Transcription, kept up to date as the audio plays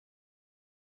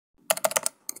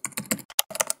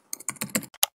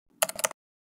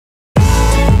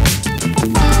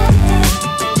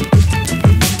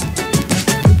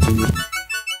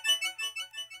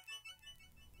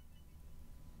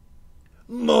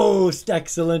Most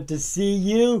excellent to see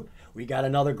you. We got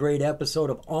another great episode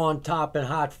of On Top and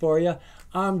Hot for you.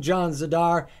 I'm John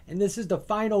Zidar, and this is the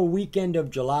final weekend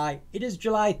of July. It is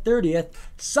July 30th,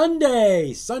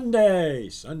 Sunday.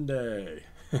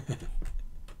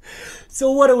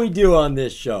 So what do we do on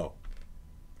this show?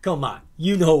 Come on,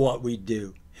 you know what we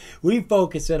do. We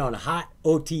focus in on hot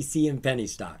OTC and penny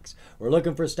stocks. We're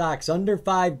looking for stocks under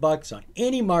 $5 on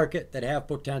any market that have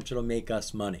potential to make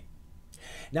us money.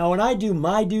 Now, when I do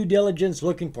my due diligence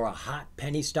looking for a hot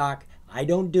penny stock, I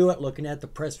don't do it looking at the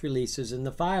press releases and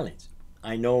the filings.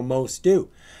 I know most do,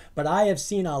 but I have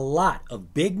seen a lot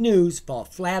of big news fall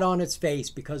flat on its face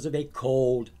because of a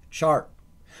cold chart.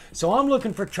 So I'm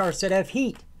looking for charts that have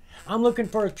heat. I'm looking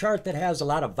for a chart that has a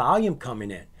lot of volume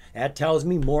coming in. That tells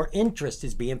me more interest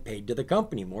is being paid to the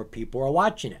company. More people are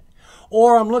watching it.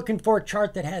 Or I'm looking for a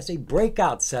chart that has a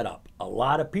breakout setup. A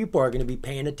lot of people are going to be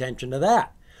paying attention to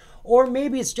that. Or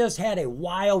maybe it's just had a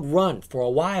wild run for a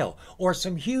while, or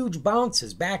some huge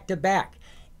bounces back to back.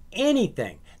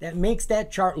 Anything that makes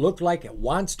that chart look like it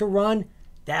wants to run,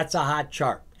 that's a hot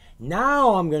chart.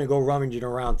 Now I'm going to go rummaging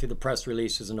around through the press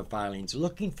releases and the filings,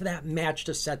 looking for that match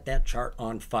to set that chart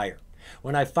on fire.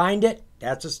 When I find it,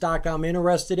 that's a stock I'm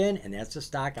interested in, and that's a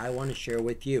stock I want to share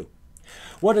with you.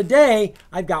 Well, today,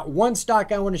 I've got one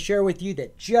stock I want to share with you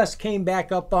that just came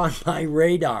back up on my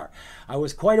radar. I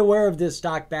was quite aware of this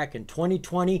stock back in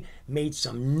 2020, made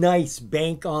some nice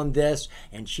bank on this,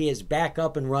 and she is back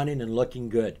up and running and looking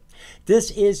good.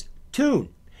 This is TOON,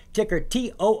 ticker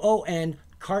TOON,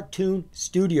 Kartoon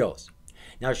Studios.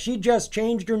 Now, she just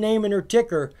changed her name and her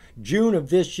ticker June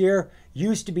of this year.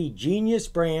 Used to be Genius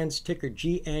Brands, ticker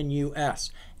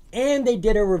GNUS. And they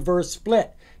did a reverse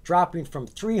split, dropping from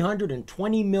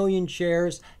 320 million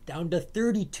shares down to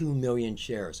 32 million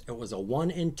shares. It was a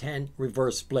 1-in-10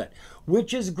 reverse split,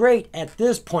 which is great at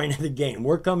this point of the game.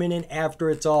 We're coming in after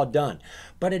it's all done.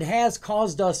 But it has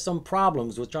caused us some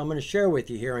problems, which I'm going to share with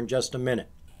you here in just a minute.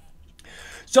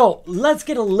 So let's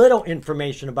get a little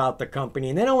information about the company,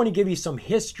 and then I want to give you some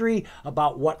history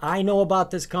about what I know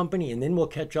about this company, and then we'll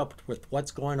catch up with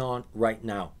what's going on right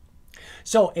now.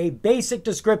 So a basic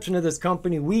description of this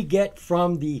company we get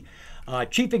from the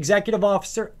Chief Executive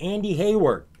Officer, Andy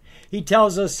Hayward. He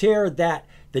tells us here that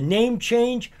the name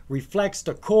change reflects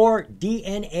the core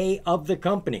DNA of the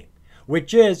company,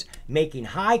 which is making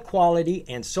high quality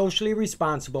and socially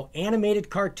responsible animated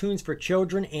cartoons for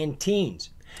children and teens,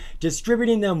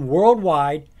 distributing them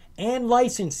worldwide, and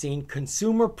licensing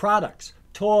consumer products,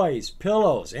 toys,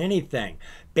 pillows, anything,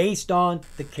 based on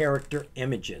the character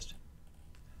images.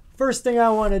 First thing I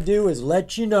want to do is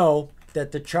let you know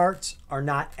that the charts are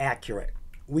not accurate.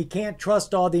 We can't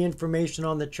trust all the information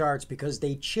on the charts because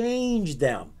they changed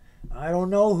them. I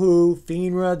don't know who,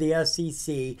 FINRA, the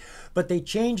SEC, but they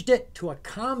changed it to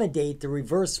accommodate the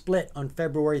reverse split on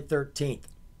February 13th.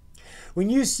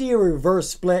 When you see a reverse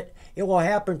split, it will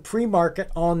happen pre-market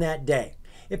on that day.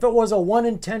 If it was a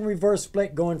 1-in-10 reverse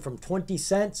split going from 20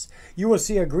 cents, you will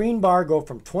see a green bar go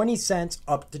from 20 cents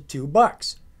up to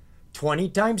 $2. 20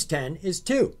 times 10 is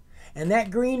 2. And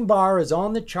that green bar is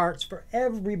on the charts for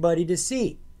everybody to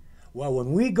see. Well,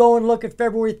 when we go and look at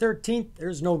February 13th,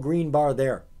 there's no green bar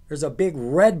there. There's a big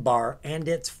red bar, and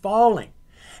it's falling.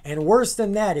 And worse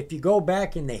than that, if you go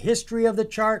back in the history of the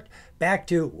chart, back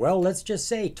to, well, let's just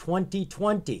say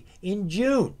 2020, in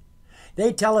June,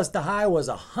 they tell us the high was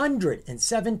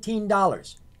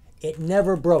 $117. It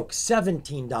never broke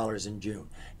 $17 in June,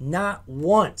 not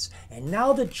once. And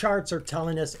now the charts are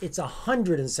telling us it's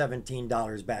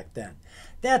 $117 back then.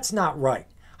 That's not right.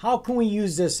 How can we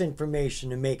use this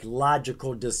information to make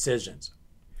logical decisions?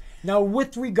 Now,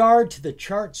 with regard to the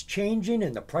charts changing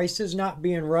and the prices not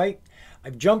being right,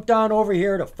 I've jumped on over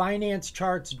here to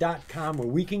financecharts.com where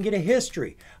we can get a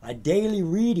history, a daily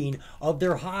reading of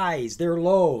their highs, their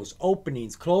lows,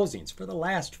 openings, closings for the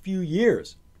last few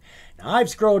years. Now, I've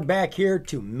scrolled back here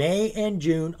to May and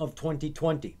June of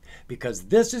 2020 because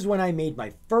this is when I made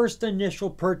my first initial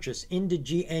purchase into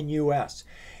GNUS.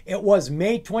 It was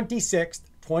May 26th,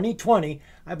 2020.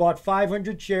 I bought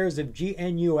 500 shares of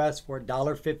GNUS for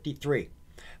 $1.53.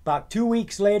 About 2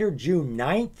 weeks later, June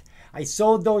 9th, I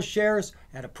sold those shares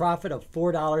at a profit of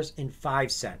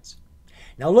 $4.05.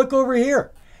 Now look over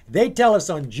here. They tell us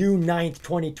on June 9th,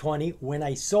 2020, when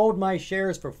I sold my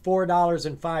shares for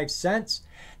 $4.05,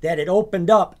 that it opened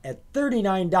up at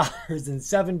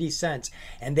 $39.70,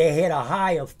 and they hit a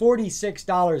high of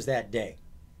 $46 that day.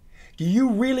 Do you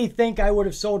really think I would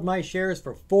have sold my shares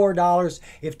for $4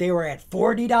 if they were at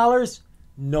 $40?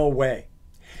 No way.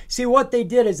 See, what they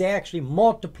did is they actually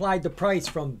multiplied the price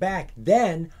from back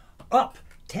then up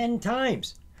 10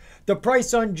 times. The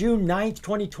price on June 9th,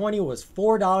 2020 was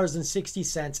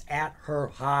 $4.60 at her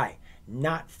high,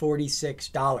 not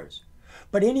 $46.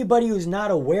 But anybody who's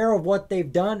not aware of what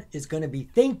they've done is going to be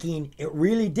thinking it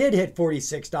really did hit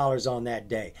 $46 on that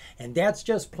day. And that's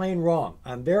just plain wrong.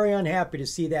 I'm very unhappy to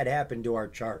see that happen to our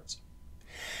charts.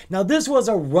 Now, this was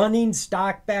a running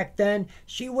stock back then.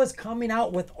 She was coming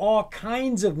out with all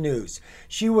kinds of news.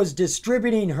 She was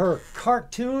distributing her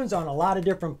cartoons on a lot of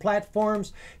different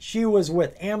platforms. She was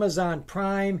with Amazon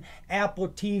Prime, Apple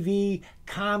TV,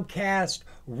 Comcast,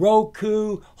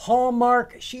 Roku,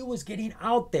 Hallmark. She was getting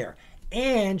out there.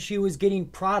 And she was getting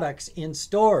products in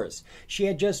stores. She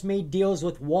had just made deals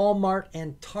with Walmart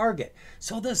and Target.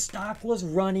 So the stock was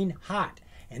running hot.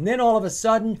 And then all of a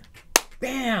sudden,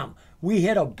 bam, we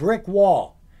hit a brick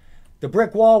wall. The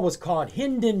brick wall was called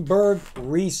Hindenburg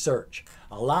Research,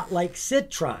 a lot like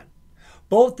Citron.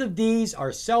 Both of these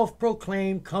are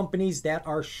self-proclaimed companies that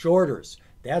are shorters.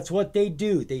 That's what they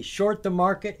do. They short the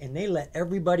market and they let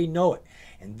everybody know it.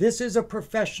 And this is a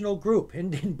professional group,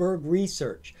 Hindenburg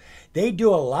Research. They do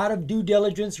a lot of due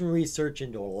diligence and research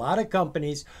into a lot of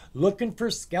companies looking for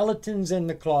skeletons in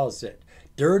the closet,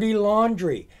 dirty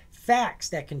laundry, facts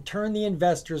that can turn the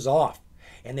investors off.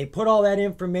 And they put all that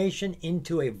information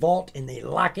into a vault and they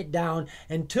lock it down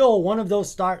until one of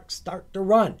those stocks start to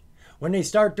run. When they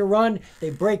start to run,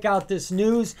 they break out this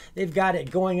news. They've got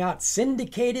it going out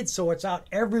syndicated, so it's out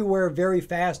everywhere very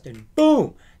fast, and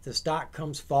boom, the stock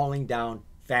comes falling down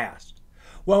fast.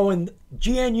 Well, when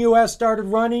GNUS started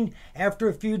running, after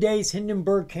a few days,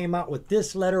 Hindenburg came out with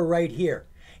this letter right here.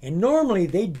 And normally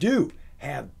they do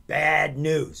have bad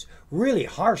news, really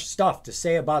harsh stuff to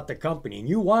say about the company, and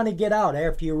you want to get out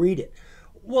after you read it.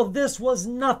 Well, this was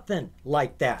nothing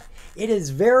like that. It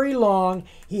is very long.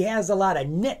 He has a lot of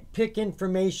nitpick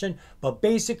information, but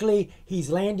basically he's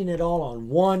landing it all on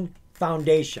one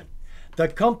foundation. The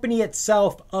company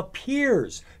itself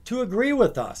appears to agree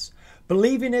with us,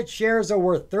 believing its shares are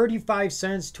worth 35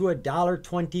 cents to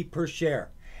 $1.20 per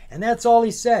share. And that's all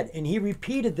he said. And he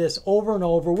repeated this over and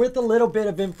over with a little bit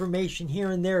of information here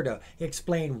and there to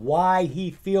explain why he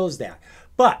feels that.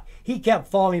 But he kept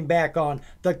falling back on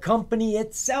the company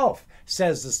itself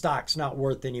says the stock's not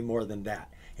worth any more than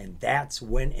that. And that's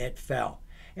when it fell.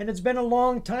 And it's been a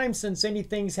long time since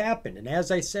anything's happened. And as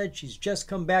I said, she's just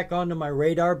come back onto my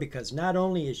radar because not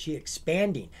only is she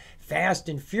expanding fast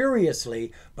and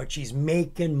furiously, but she's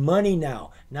making money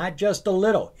now. Not just a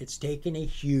little. It's taken a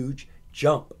huge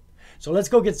jump. So let's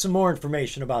go get some more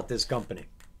information about this company.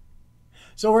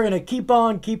 So we're going to keep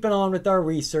on keeping on with our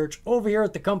research over here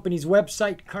at the company's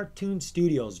website,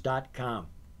 KartoonStudios.com.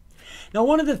 Now,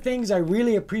 one of the things I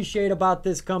really appreciate about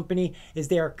this company is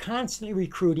they are constantly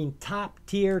recruiting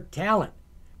top-tier talent,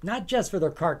 not just for their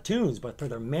cartoons, but for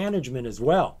their management as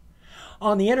well.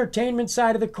 On the entertainment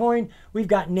side of the coin, we've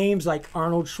got names like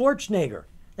Arnold Schwarzenegger.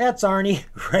 That's Arnie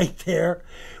right there.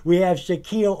 We have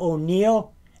Shaquille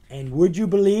O'Neal, and would you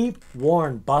believe,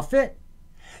 Warren Buffett?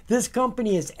 This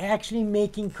company is actually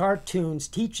making cartoons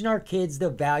teaching our kids the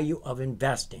value of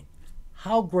investing.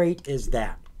 How great is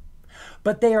that?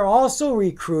 But they are also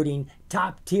recruiting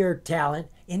top-tier talent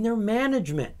in their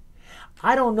management.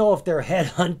 I don't know if they're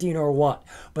headhunting or what,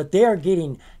 but they are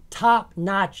getting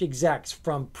top-notch execs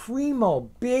from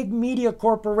primo big media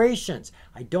corporations.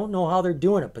 I don't know how they're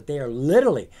doing it, but they are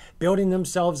literally building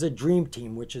themselves a dream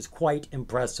team, which is quite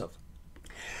impressive.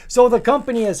 So the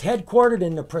company is headquartered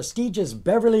in the prestigious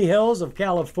Beverly Hills of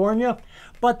California,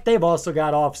 but they've also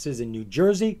got offices in New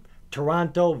Jersey,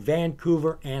 Toronto,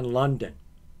 Vancouver, and London.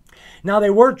 Now, they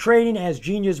were trading as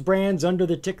Genius Brands under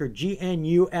the ticker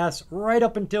GNUS right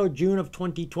up until June of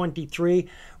 2023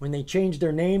 when they changed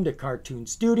their name to Kartoon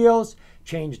Studios,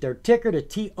 changed their ticker to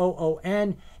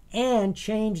TOON, and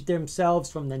changed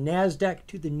themselves from the NASDAQ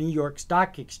to the New York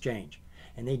Stock Exchange.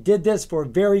 And they did this for a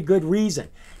very good reason.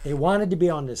 They wanted to be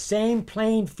on the same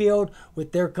playing field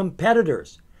with their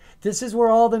competitors. This is where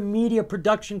all the media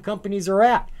production companies are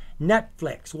at.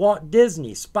 Netflix, Walt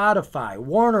Disney, Spotify,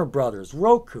 Warner Brothers,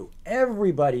 Roku,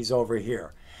 everybody's over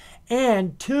here.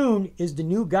 And TOON is the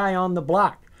new guy on the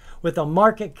block with a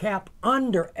market cap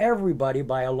under everybody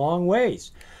by a long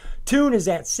ways. TOON is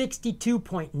at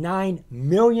 $62.9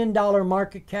 million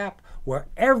market cap, where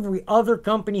every other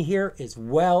company here is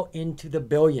well into the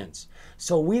billions.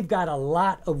 So we've got a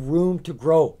lot of room to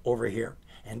grow over here.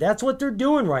 And that's what they're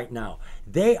doing right now.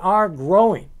 They are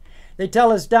growing. They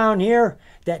tell us down here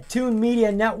that TOON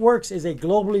Media Networks is a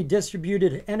globally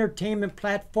distributed entertainment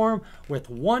platform with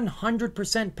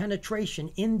 100%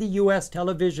 penetration in the U.S.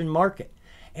 television market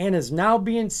and is now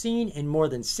being seen in more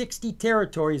than 60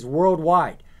 territories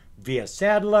worldwide. via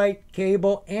satellite,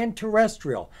 cable, and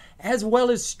terrestrial, as well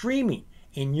as streaming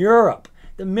in Europe,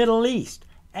 the Middle East,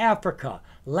 Africa,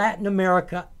 Latin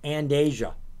America, and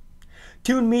Asia.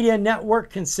 TOON Media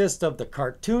Network consists of the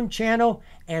Cartoon Channel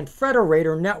and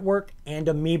Frederator Network and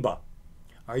Amoeba.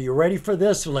 Are you ready for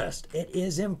this list? It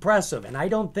is impressive, and I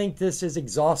don't think this is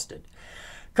exhausted.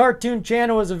 Cartoon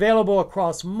Channel is available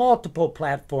across multiple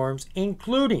platforms,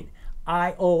 including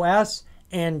iOS,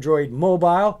 Android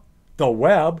Mobile, the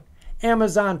web,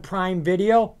 Amazon Prime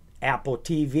Video, Apple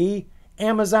TV,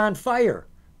 Amazon Fire,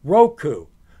 Roku,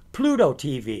 Pluto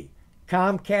TV,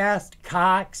 Comcast,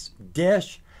 Cox,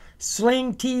 Dish,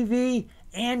 Sling TV,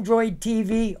 Android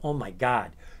TV, oh my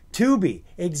God, Tubi,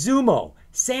 Xumo,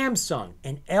 Samsung,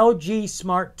 and LG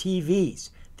Smart TVs.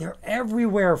 They're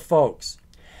everywhere, folks.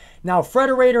 Now,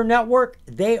 Frederator Network,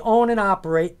 they own and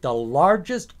operate the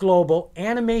largest global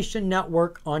animation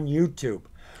network on YouTube,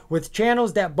 with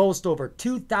channels that boast over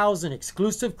 2,000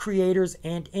 exclusive creators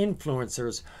and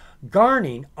influencers,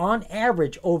 garnering on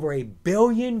average over 1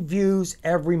 billion views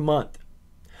every month.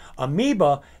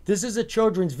 Amoeba, this is a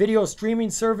children's video streaming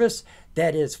service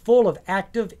that is full of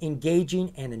active,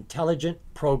 engaging, and intelligent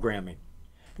programming.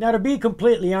 Now, to be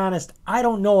completely honest, I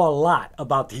don't know a lot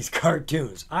about these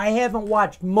cartoons. I haven't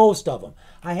watched most of them.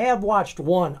 I have watched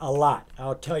one a lot.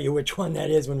 I'll tell you which one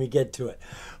that is when we get to it.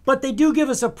 But they do give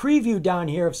us a preview down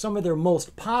here of some of their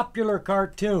most popular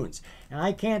cartoons, and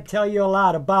I can't tell you a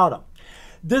lot about them.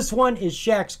 This one is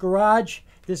Shaq's Garage.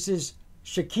 This is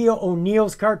Shaquille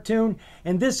O'Neal's cartoon,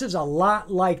 and this is a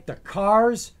lot like the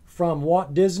Cars from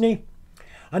Walt Disney.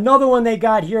 Another one they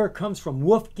got here comes from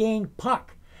Wolfgang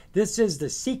Puck. This is the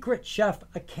Secret Chef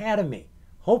Academy.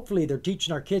 Hopefully they're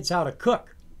teaching our kids how to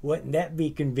cook. Wouldn't that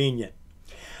be convenient?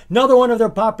 Another one of their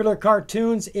popular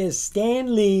cartoons is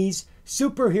Stan Lee's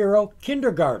Superhero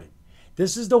Kindergarten.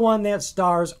 This is the one that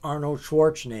stars Arnold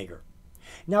Schwarzenegger.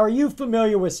 Now, are you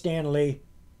familiar with Stan Lee?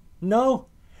 No?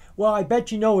 Well, I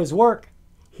bet you know his work.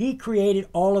 He created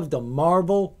all of the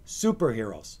Marvel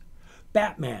superheroes.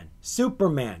 Batman,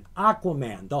 Superman,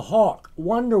 Aquaman, the Hulk,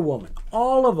 Wonder Woman,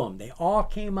 all of them. They all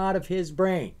came out of his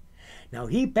brain. Now,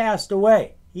 he passed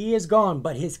away. He is gone,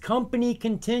 but his company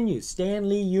continues, Stan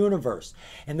Lee Universe.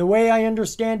 And the way I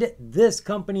understand it, this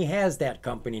company has that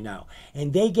company now.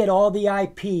 And they get all the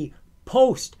IP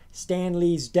post Stan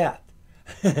Lee's death,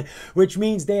 which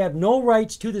means they have no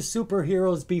rights to the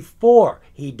superheroes before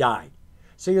he died.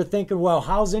 So you're thinking, well,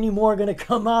 how's any more going to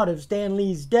come out if Stan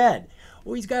Lee's dead?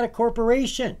 Well, he's got a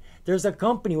corporation. There's a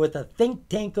company with a think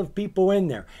tank of people in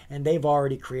there, and they've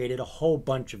already created a whole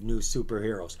bunch of new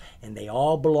superheroes, and they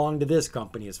all belong to this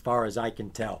company as far as I can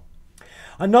tell.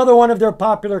 Another one of their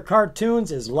popular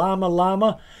cartoons is Llama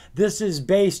Llama. This is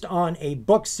based on a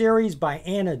book series by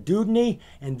Anna Dewdney,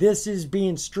 and this is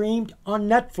being streamed on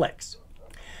Netflix.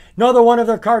 Another one of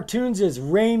their cartoons is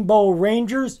Rainbow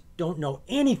Rangers. Don't know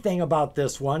anything about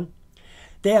this one.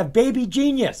 They have Baby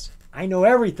Genius. I know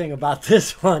everything about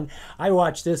this one. I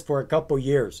watched this for a couple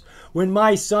years. When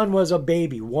my son was a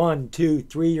baby, 1, 2,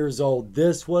 3 years old,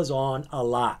 this was on a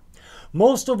lot.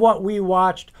 Most of what we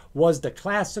watched was the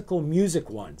classical music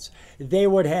ones. They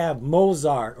would have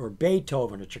Mozart or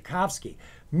Beethoven or Tchaikovsky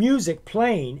music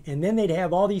playing, and then they'd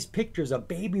have all these pictures a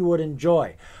baby would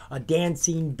enjoy. A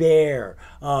dancing bear,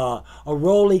 a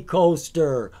roller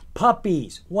coaster,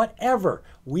 puppies, whatever.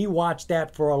 We watched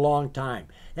that for a long time.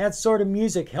 That sort of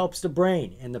music helps the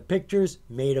brain, and the pictures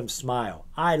made them smile.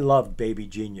 I loved Baby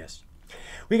Genius.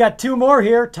 We got 2 more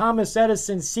here. Thomas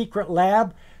Edison's Secret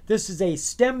Lab. This is a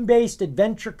STEM-based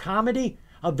adventure comedy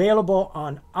available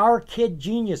on our Kid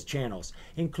Genius channels.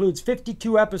 Includes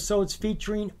 52 episodes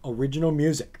featuring original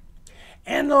music.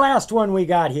 And the last one we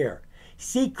got here,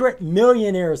 Secret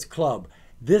Millionaires Club.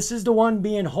 This is the one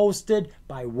being hosted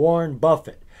by Warren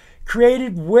Buffett.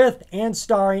 Created with and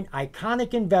starring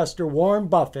iconic investor Warren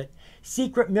Buffett,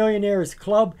 Secret Millionaires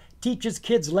Club teaches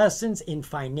kids lessons in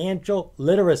financial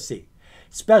literacy.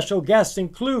 Special guests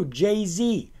include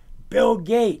Jay-Z, Bill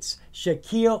Gates,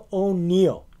 Shaquille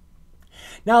O'Neal.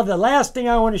 Now, the last thing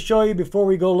I want to show you before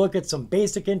we go look at some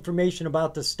basic information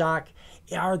about the stock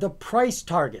are the price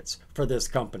targets for this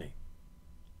company.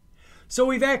 So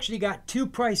we've actually got 2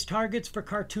 price targets for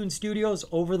Kartoon Studios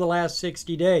over the last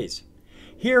 60 days.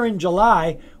 Here in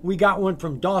July, we got one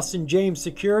from Dawson James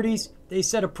Securities. They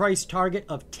set a price target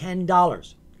of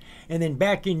 $10. And then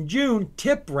back in June,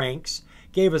 Tip Ranks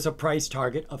gave us a price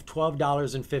target of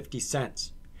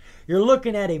 $12.50. You're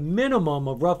looking at a minimum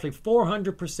of roughly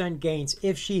 400% gains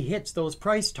if she hits those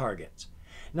price targets.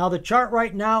 Now the chart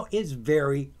right now is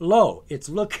very low. It's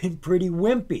looking pretty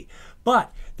wimpy.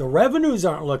 But the revenues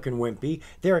aren't looking wimpy.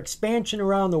 Their expansion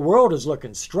around the world is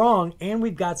looking strong, and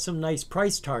we've got some nice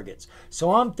price targets.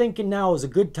 So I'm thinking now is a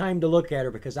good time to look at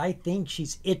her because I think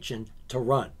she's itching to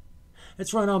run.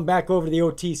 Let's run on back over to the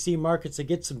OTC markets to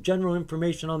get some general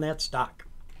information on that stock.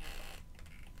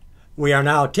 We are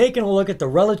now taking a look at the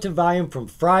relative volume from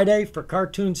Friday for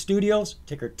Kartoon Studios,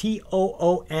 ticker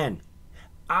TOON.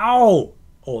 Ow!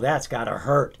 Oh, that's gotta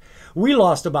hurt. We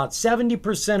lost about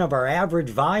 70% of our average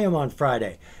volume on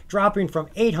Friday, dropping from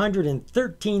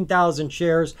 813,000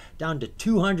 shares down to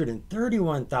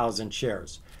 231,000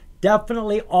 shares.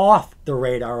 Definitely off the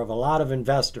radar of a lot of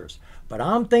investors, but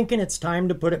I'm thinking it's time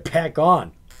to put it back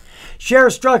on. Share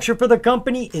structure for the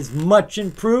company is much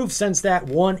improved since that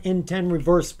 1-in-10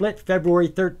 reverse split February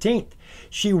 13th.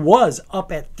 She was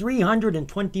up at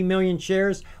 320 million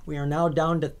shares. We are now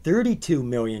down to 32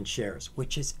 million shares,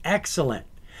 which is excellent.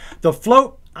 The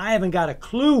float, I haven't got a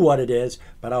clue what it is,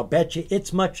 but I'll bet you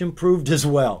it's much improved as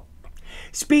well.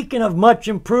 Speaking of much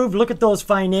improved, look at those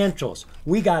financials.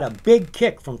 We got a big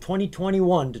kick from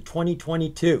 2021 to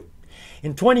 2022.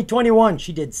 In 2021,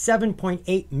 she did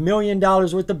 $7.8 million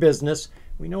worth of business.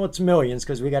 We know it's millions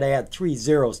because we got to add 3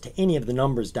 zeros to any of the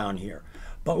numbers down here.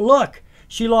 But look,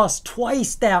 she lost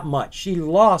twice that much. She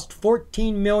lost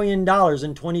 $14 million in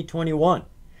 2021.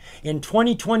 In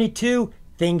 2022,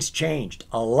 things changed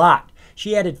a lot.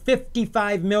 She added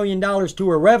 $55 million to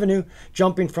her revenue,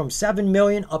 jumping from $7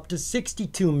 million up to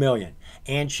 $62 million.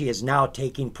 And she is now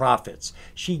taking profits.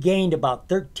 She gained about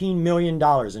 $13 million in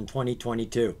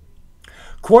 2022.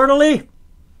 Quarterly,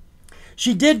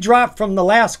 she did drop from the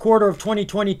last quarter of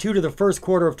 2022 to the first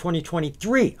quarter of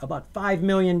 2023, about $5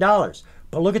 million.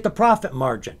 But look at the profit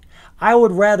margin. I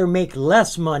would rather make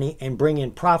less money and bring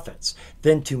in profits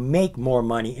than to make more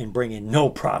money and bring in no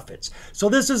profits. So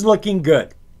this is looking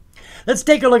good. Let's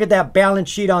take a look at that balance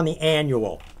sheet on the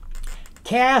annual.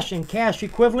 Cash and cash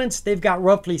equivalents, they've got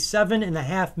roughly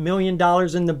 $7.5 million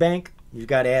in the bank. You've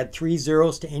got to add 3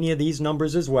 zeros to any of these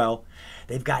numbers as well.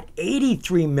 They've got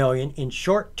 $83 million in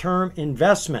short-term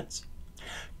investments.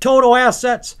 Total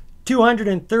assets,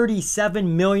 $237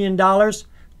 million.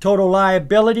 Total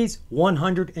liabilities,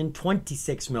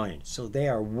 $126 million. So they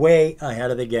are way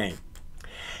ahead of the game.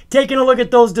 Taking a look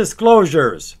at those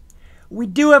disclosures. We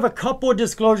do have a couple of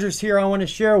disclosures here I want to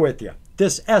share with you.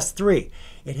 This S3,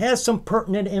 it has some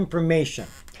pertinent information.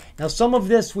 Now some of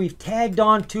this we've tagged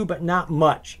on to, but not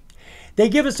much. They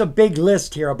give us a big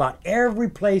list here about every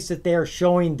place that they're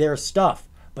showing their stuff,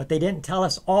 but they didn't tell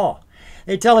us all.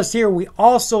 They tell us here we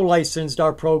also licensed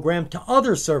our program to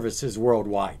other services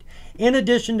worldwide, in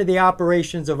addition to the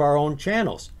operations of our own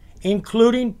channels,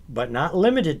 including, but not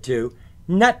limited to,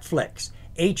 Netflix,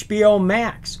 HBO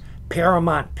Max,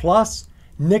 Paramount Plus,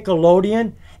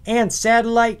 Nickelodeon, and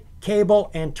satellite,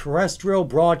 cable, and terrestrial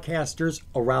broadcasters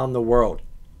around the world.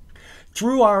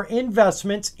 Through our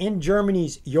investments in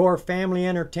Germany's Your Family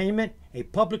Entertainment, a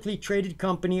publicly traded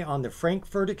company on the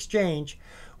Frankfurt Exchange,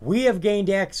 we have gained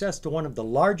access to one of the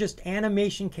largest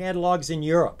animation catalogs in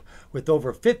Europe, with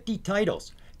over 50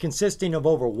 titles, consisting of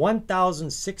over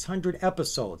 1,600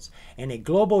 episodes, and a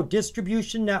global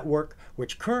distribution network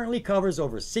which currently covers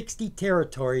over 60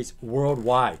 territories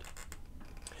worldwide.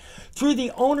 Through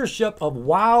the ownership of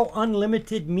WOW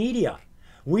Unlimited Media,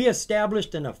 we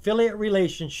established an affiliate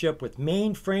relationship with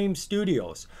Mainframe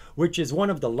Studios, which is one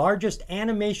of the largest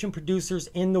animation producers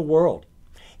in the world.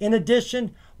 In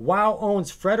addition, WOW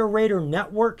owns Frederator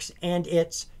Networks and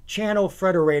its Channel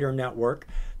Frederator Network,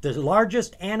 the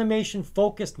largest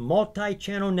animation-focused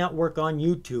multi-channel network on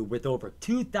YouTube with over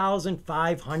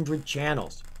 2,500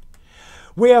 channels.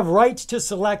 We have rights to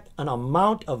select an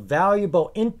amount of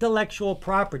valuable intellectual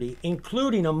property,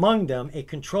 including among them a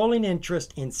controlling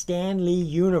interest in Stan Lee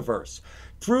Universe,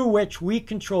 through which we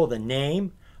control the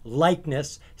name,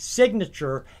 likeness,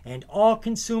 signature, and all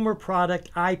consumer product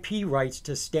IP rights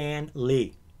to Stan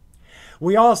Lee.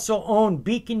 We also own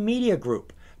Beacon Media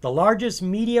Group, the largest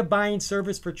media buying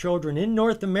service for children in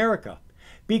North America.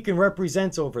 Beacon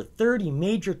represents over 30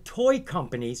 major toy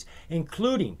companies,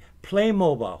 including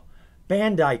Playmobil,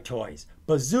 Bandai Toys,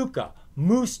 Bazooka,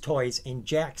 Moose Toys, and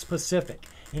Jakks Pacific.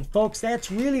 And folks,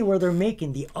 that's really where they're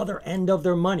making the other end of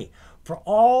their money. For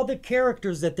all the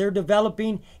characters that they're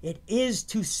developing, it is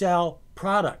to sell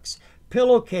products,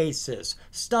 pillowcases,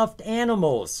 stuffed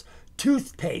animals,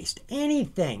 toothpaste,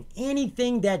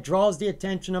 anything that draws the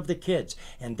attention of the kids.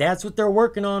 And that's what they're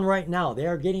working on right now. They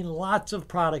are getting lots of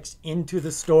products into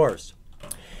the stores.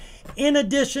 In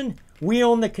addition, we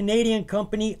own the Canadian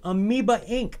company Amoeba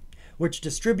Inc., which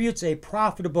distributes a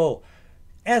profitable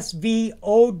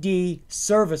SVOD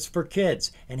service for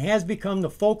kids and has become the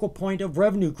focal point of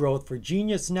revenue growth for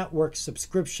Genius Network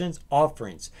subscriptions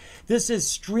offerings. This is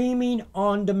streaming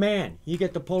on demand. You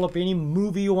get to pull up any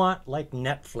movie you want, like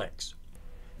Netflix.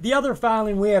 The other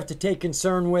filing we have to take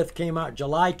concern with came out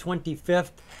July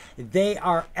 25th. They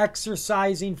are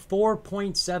exercising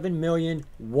 4.7 million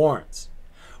warrants.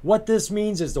 What this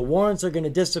means is the warrants are going to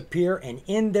disappear, and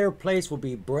in their place will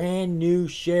be brand new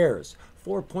shares.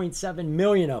 4.7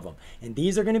 million of them, and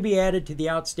these are going to be added to the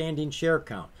outstanding share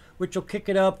count, which will kick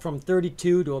it up from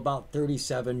 32 to about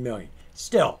 37 million.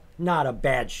 Still not a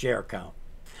bad share count.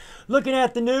 Looking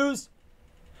at the news,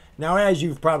 now as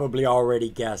you've probably already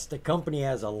guessed, the company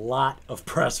has a lot of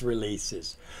press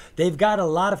releases. They've got a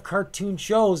lot of cartoon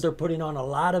shows they're putting on a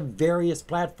lot of various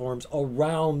platforms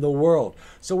around the world.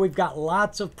 So we've got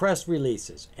lots of press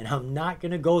releases, and I'm not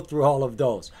going to go through all of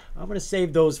those. I'm going to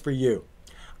save those for you.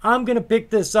 I'm going to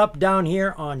pick this up down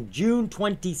here on June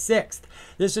 26th.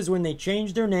 This is when they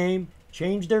changed their name,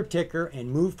 changed their ticker,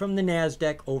 and moved from the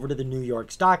NASDAQ over to the New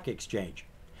York Stock Exchange.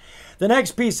 The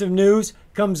next piece of news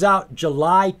comes out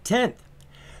July 10th.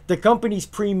 The company's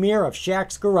premiere of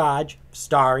Shaq's Garage,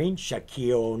 starring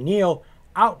Shaquille O'Neal,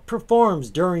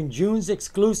 outperforms during June's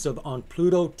exclusive on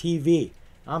Pluto TV.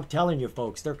 I'm telling you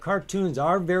folks, their cartoons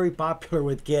are very popular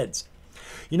with kids.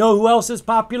 You know who else is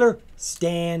popular?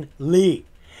 Stan Lee.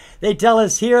 They tell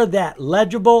us here that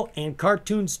Legible and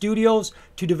Kartoon Studios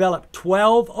to develop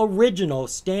 12 original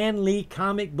Stan Lee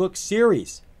comic book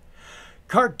series.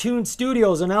 Kartoon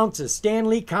Studios announces Stan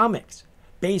Lee comics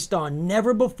based on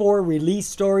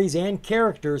never-before-released stories and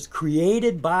characters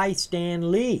created by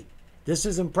Stan Lee. This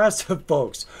is impressive,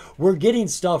 folks. We're getting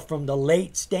stuff from the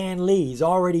late Stan Lee. He's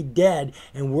already dead,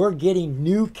 and we're getting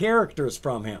new characters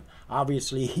from him.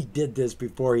 Obviously, he did this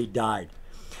before he died.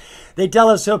 They tell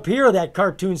us up here that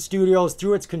Kartoon Studios,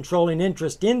 through its controlling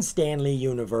interest in Stan Lee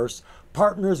Universe,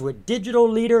 partners with digital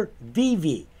leader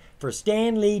VV for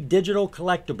Stan Lee Digital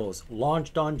Collectibles,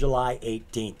 launched on July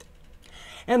 18th.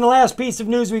 And the last piece of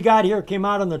news we got here came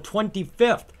out on the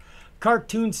 25th.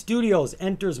 Kartoon Studios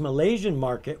enters Malaysian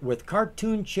market with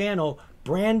Cartoon Channel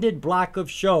branded block of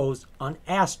shows on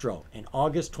Astro in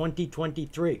August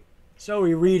 2023. So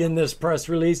we read in this press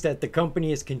release that the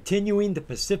company is continuing the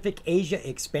Pacific Asia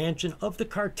expansion of the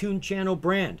Cartoon Channel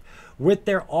brand with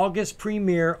their August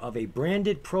premiere of a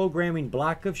branded programming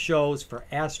block of shows for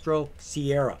Astro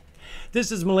Sierra.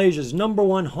 This is Malaysia's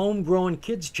 #1 homegrown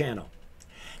kids channel.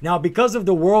 Now, because of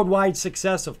the worldwide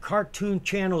success of Cartoon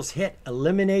Channel's hit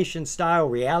elimination-style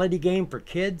reality game for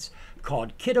kids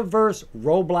called Kidaverse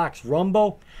Roblox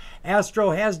Rumble, Astro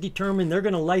has determined they're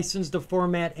going to license the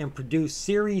format and produce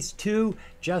Series 2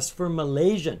 just for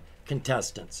Malaysian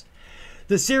contestants.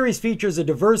 The series features a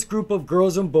diverse group of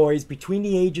girls and boys between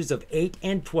the ages of 8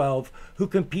 and 12 who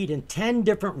compete in 10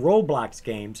 different Roblox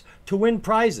games to win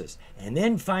prizes and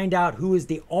then find out who is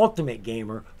the ultimate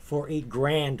gamer for a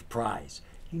grand prize.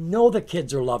 You know the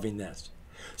kids are loving this.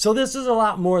 So this is a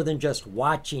lot more than just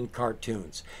watching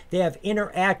cartoons. They have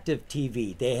interactive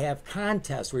TV. They have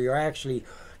contests where you're actually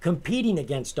competing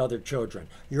against other children.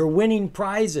 You're winning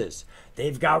prizes.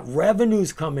 They've got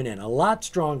revenues coming in, a lot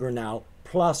stronger now,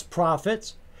 plus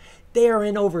profits. They are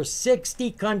in over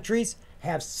 60 countries,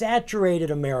 have saturated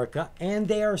America, and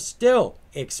they are still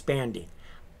expanding.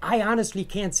 I honestly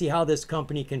can't see how this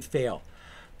company can fail.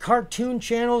 Cartoon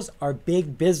channels are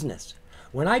big business.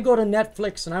 When I go to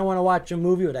Netflix and I want to watch a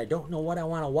movie but I don't know what I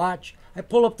want to watch, I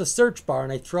pull up the search bar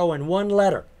and I throw in one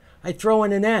letter. I throw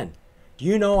in an N. Do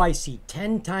you know I see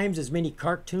 10 times as many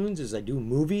cartoons as I do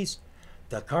movies?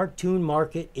 The cartoon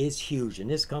market is huge, and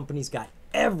this company's got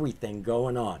everything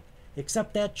going on,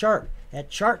 except that chart. That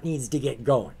chart needs to get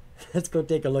going. Let's go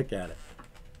take a look at it.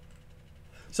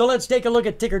 So let's take a look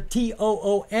at ticker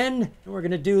TOON, and we're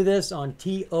going to do this on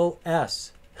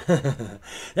TOS.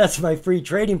 That's my free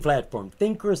trading platform,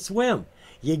 Thinkorswim.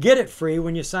 You get it free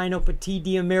when you sign up with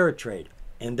TD Ameritrade,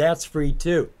 and that's free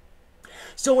too.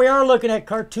 So we are looking at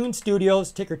Cartoon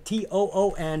Studios, ticker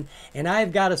TOON, and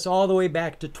I've got us all the way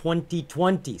back to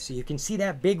 2020. So you can see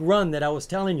that big run that I was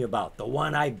telling you about, the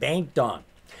one I banked on.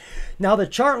 Now the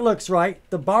chart looks right,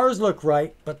 the bars look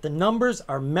right, but the numbers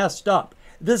are messed up.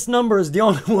 This number is the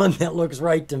only one that looks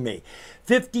right to me.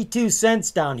 52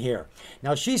 cents down here.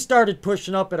 Now she started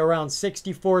pushing up at around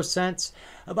 64 cents.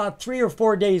 About 3 or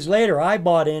 4 days later, I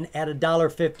bought in at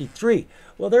 $1.53.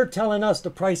 Well, they're telling us the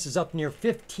price is up near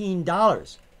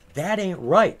 $15. That ain't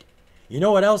right. You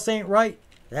know what else ain't right?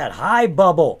 That high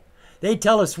bubble. They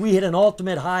tell us we hit an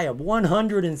ultimate high of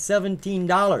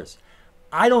 $117.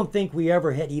 I don't think we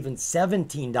ever hit even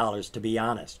 $17, to be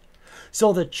honest.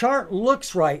 So the chart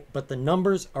looks right, but the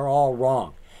numbers are all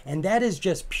wrong. And that is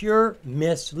just pure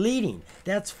misleading.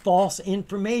 That's false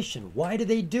information. Why do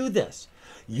they do this?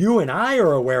 You and I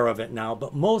are aware of it now,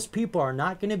 but most people are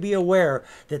not going to be aware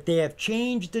that they have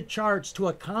changed the charts to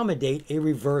accommodate a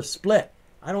reverse split.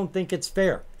 I don't think it's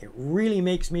fair. It really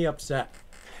makes me upset.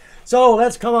 So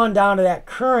let's come on down to that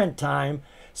current time,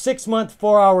 6-month,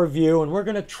 4-hour view, and we're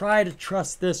going to try to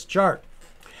trust this chart.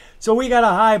 So we got a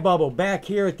high bubble back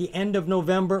here at the end of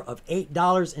November of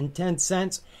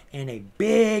 $8.10 and a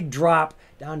big drop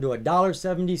down to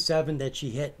 $1.77 that she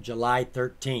hit July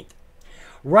 13th.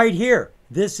 Right here,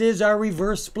 this is our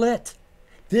reverse split.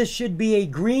 This should be a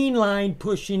green line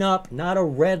pushing up, not a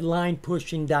red line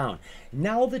pushing down.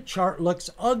 Now the chart looks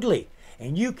ugly,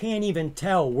 and you can't even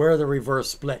tell where the reverse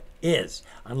split is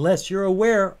unless you're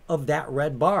aware of that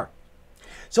red bar.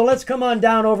 So let's come on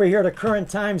down over here to current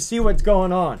time, see what's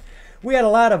going on. We had a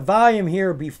lot of volume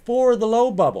here before the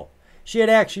low bubble. She had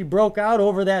actually broke out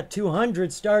over that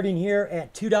 200 starting here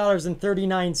at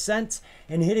 $2.39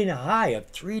 and hitting a high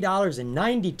of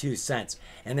 $3.92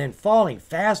 and then falling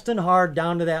fast and hard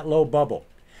down to that low bubble.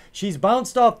 She's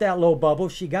bounced off that low bubble.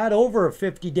 She got over a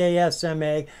 50-day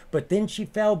SMA, but then she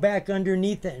fell back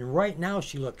underneath it, and right now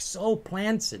she looks so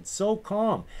placid, so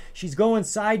calm. She's going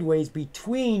sideways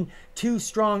between two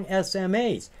strong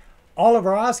SMAs. All of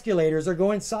our oscillators are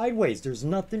going sideways. There's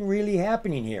nothing really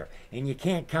happening here, and you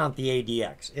can't count the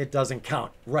ADX. It doesn't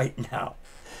count right now.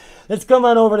 Let's come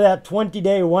on over to that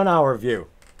 20-day, 1-hour view.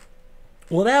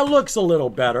 Well, that looks a little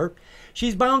better.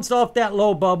 She's bounced off that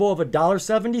low bubble of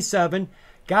 $1.77,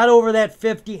 got over that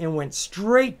 50 and went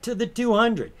straight to the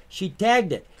 200. She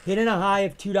tagged it, hitting a high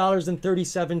of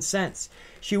 $2.37.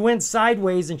 She went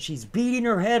sideways and she's beating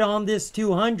her head on this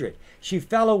 200. She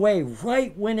fell away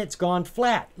right when it's gone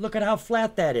flat. Look at how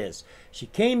flat that is. She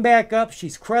came back up,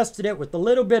 she's crested it with a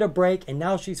little bit of break, and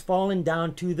now she's fallen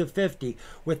down to the 50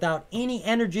 without any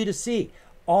energy to see.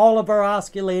 All of our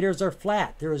oscillators are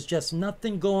flat. There is just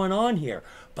nothing going on here.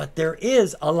 But there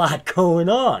is a lot going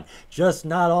on, just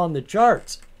not on the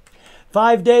charts.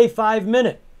 5-day,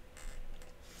 5-minute.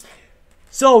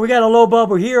 So we got a low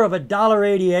bubble here of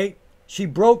 $1.88. She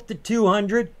broke the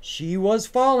 200. She was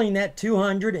falling that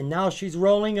 200, and now she's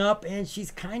rolling up, and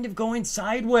she's kind of going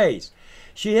sideways.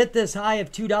 She hit this high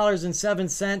of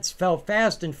 $2.07, fell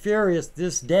fast and furious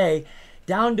this day,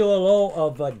 down to a low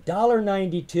of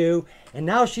 $1.92, and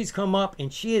now she's come up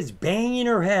and she is banging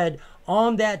her head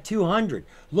on that 200,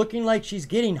 looking like she's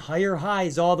getting higher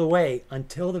highs all the way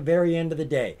until the very end of the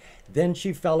day. Then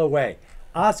she fell away.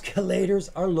 Oscillators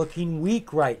are looking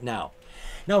weak right now.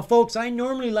 Now, folks, I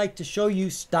normally like to show you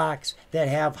stocks that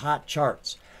have hot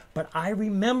charts, but I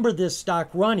remember this stock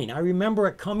running. I remember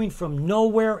it coming from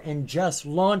nowhere and just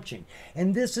launching.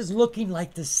 And this is looking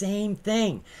like the same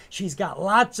thing. She's got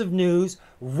lots of news,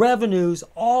 revenues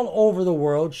all over the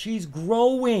world. She's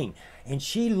growing, and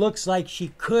she looks like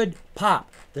she could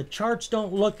pop. The charts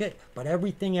don't look it, but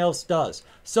everything else does.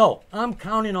 So I'm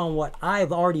counting on what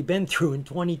I've already been through in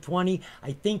 2020.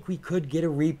 I think we could get a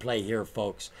replay here,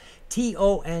 folks.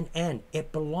 TOON.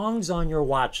 It belongs on your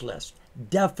watch list,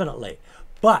 definitely.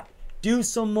 But do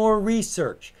some more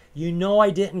research. You know I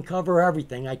didn't cover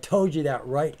everything. I told you that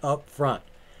right up front.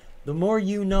 The more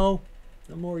you know,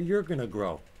 the more you're going to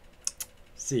grow.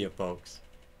 See you, folks.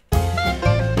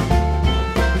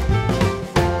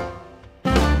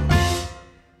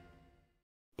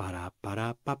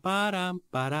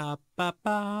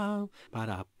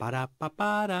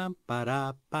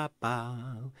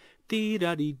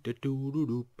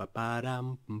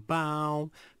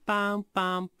 Dee-da-dee-da-doo-doo-doo-ba-ba-dum-bow. Bum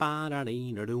bum ba da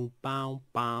dee da doo bow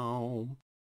bow.